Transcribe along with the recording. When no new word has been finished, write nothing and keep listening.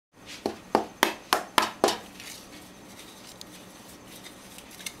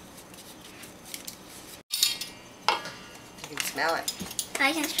smell it.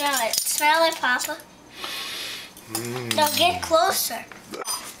 I can smell it. Smell it, Papa. Now get closer.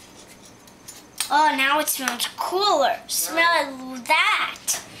 Oh, now it smells cooler. Smell that.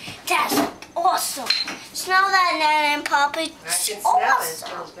 That's awesome. Smell that, Nana and Papa. I can smell it. It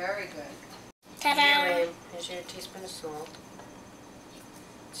smells very good. Ta-da. Here, here's your teaspoon of salt.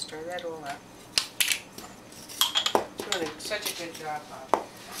 Stir that all up. Doing such a good job, Papa.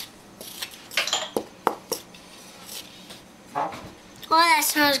 Oh, that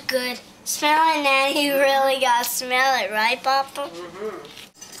smells good. Smell it, Nana. You really gotta smell it, right, Papa?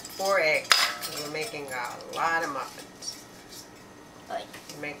 4 eggs. We're making a lot of muffins. Right.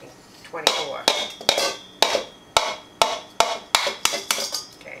 We're making 24.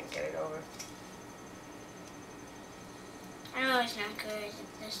 Okay, get it over. I know it's not good at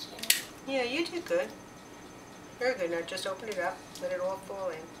this yet. Yeah, you did good. Very good. Now just open it up. Let it all fall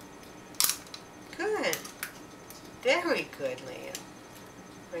in. Good. Very good, Liam.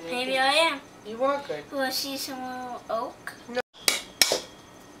 Maybe I am. You are good. Will I see some little oak? No.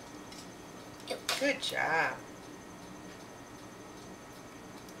 Good job.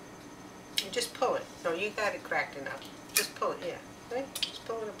 You just pull it. No, you got it cracked enough. Just pull it, yeah. Right? Just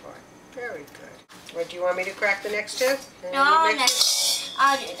pull it apart. Very good. Or do you want me to crack the next two? And No, I'll do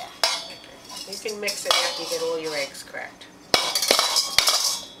that. Okay. You can mix it after you get all your eggs cracked.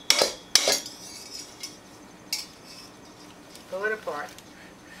 Pull it apart.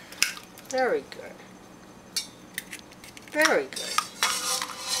 Very good. Very good.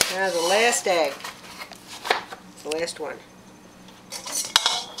 Now the last egg. The last one.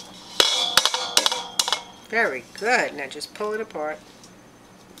 Very good. Now just pull it apart.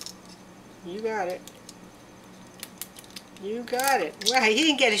 You got it. You got it. Wow, he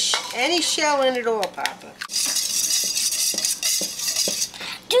didn't get any shell in at all, Papa.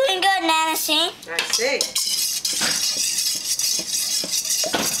 Doing good, Nana, see? I see.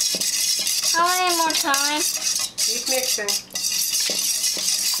 How many more time? Keep mixing.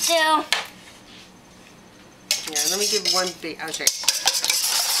 Still. Yeah, let me give one big. I'll show you.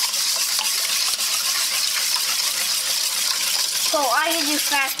 So I can do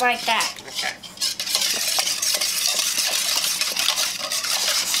fast like that. Okay.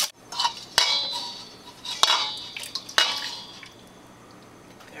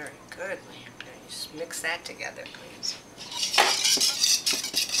 Very good, Liam. Now you just mix that together, please.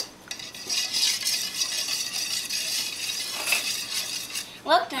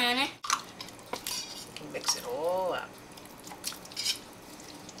 Look, Nana. You can mix it all up.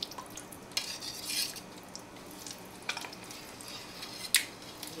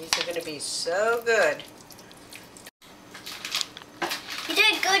 These are going to be so good. You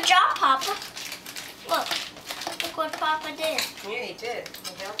did a good job, Papa. Look. Look what Papa did. Yeah, he did.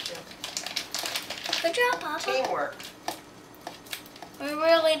 He helped you. Good job, Papa. Teamwork. We're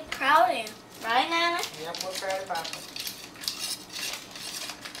really proud of you. Right, Nana? Yep, we're proud of Papa.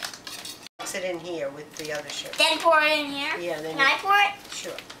 Mix it in here with the other sugar. Then pour it in here? Yeah, then Can I pour it?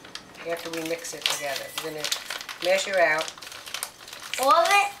 Sure. After we mix it together. We're going to measure out. All of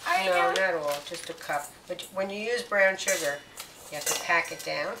it? Are you No, doing? not all. Just a cup. But when you use brown sugar, you have to pack it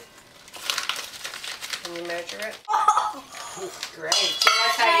down. Can you measure it? Oh. Great. So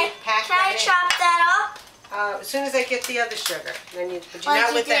that's how you pack Can I that chop that up? in. As soon as I get the other sugar. Then you, but Like not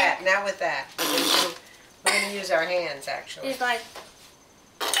you with did. that. Not with that. We're going to use our hands, actually. It's like,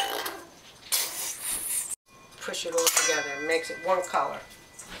 Push it all together and makes it one color.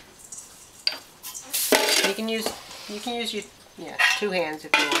 You can use your 2 hands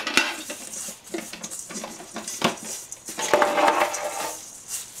if you want.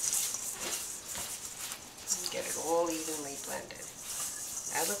 Get it all evenly blended.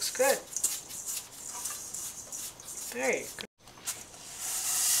 That looks good. Very good.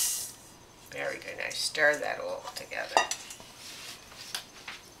 Very good. Now stir that all together.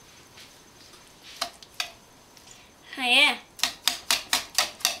 oh yeah.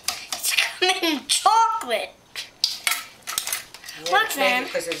 It's coming in chocolate. Yeah, Look, it's making Sam.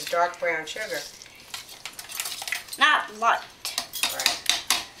 because it's dark brown sugar. Not light. Right.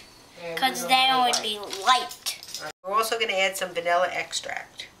 Because then it would be light. We're also going to add some vanilla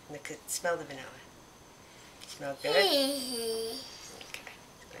extract. Look, smell the vanilla. Smell good? Okay.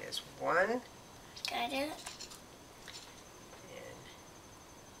 So there's 1. Can I do it? And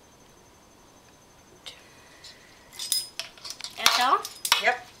 2. That's all?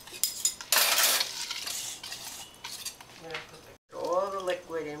 Yep. I'm going to put all the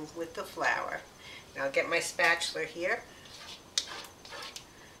liquid in with the flour. Now I'll get my spatula here.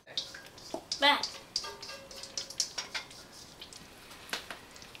 Bad.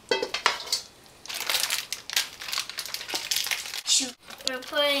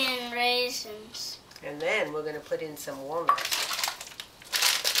 putting in raisins. And then we're going to put in some walnuts.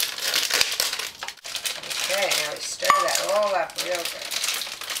 Okay, now we stir that all up real good.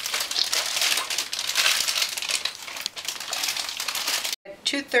 A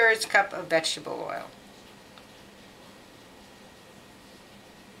 2/3 cup of vegetable oil.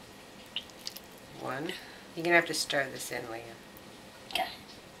 1. You're going to have to stir this in, Leah. Okay.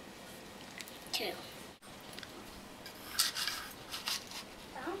 2.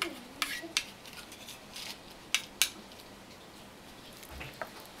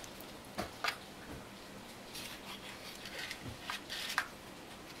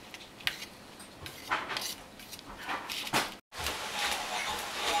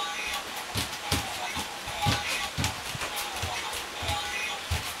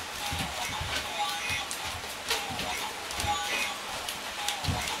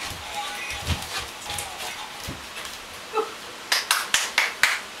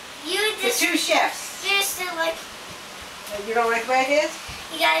 The 2 chefs. You just did like, You don't like the way it is?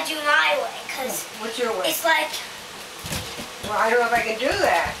 you gotta do my way, because What's your way? it's like, Well, I don't know if I can do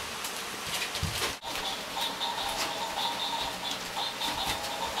that.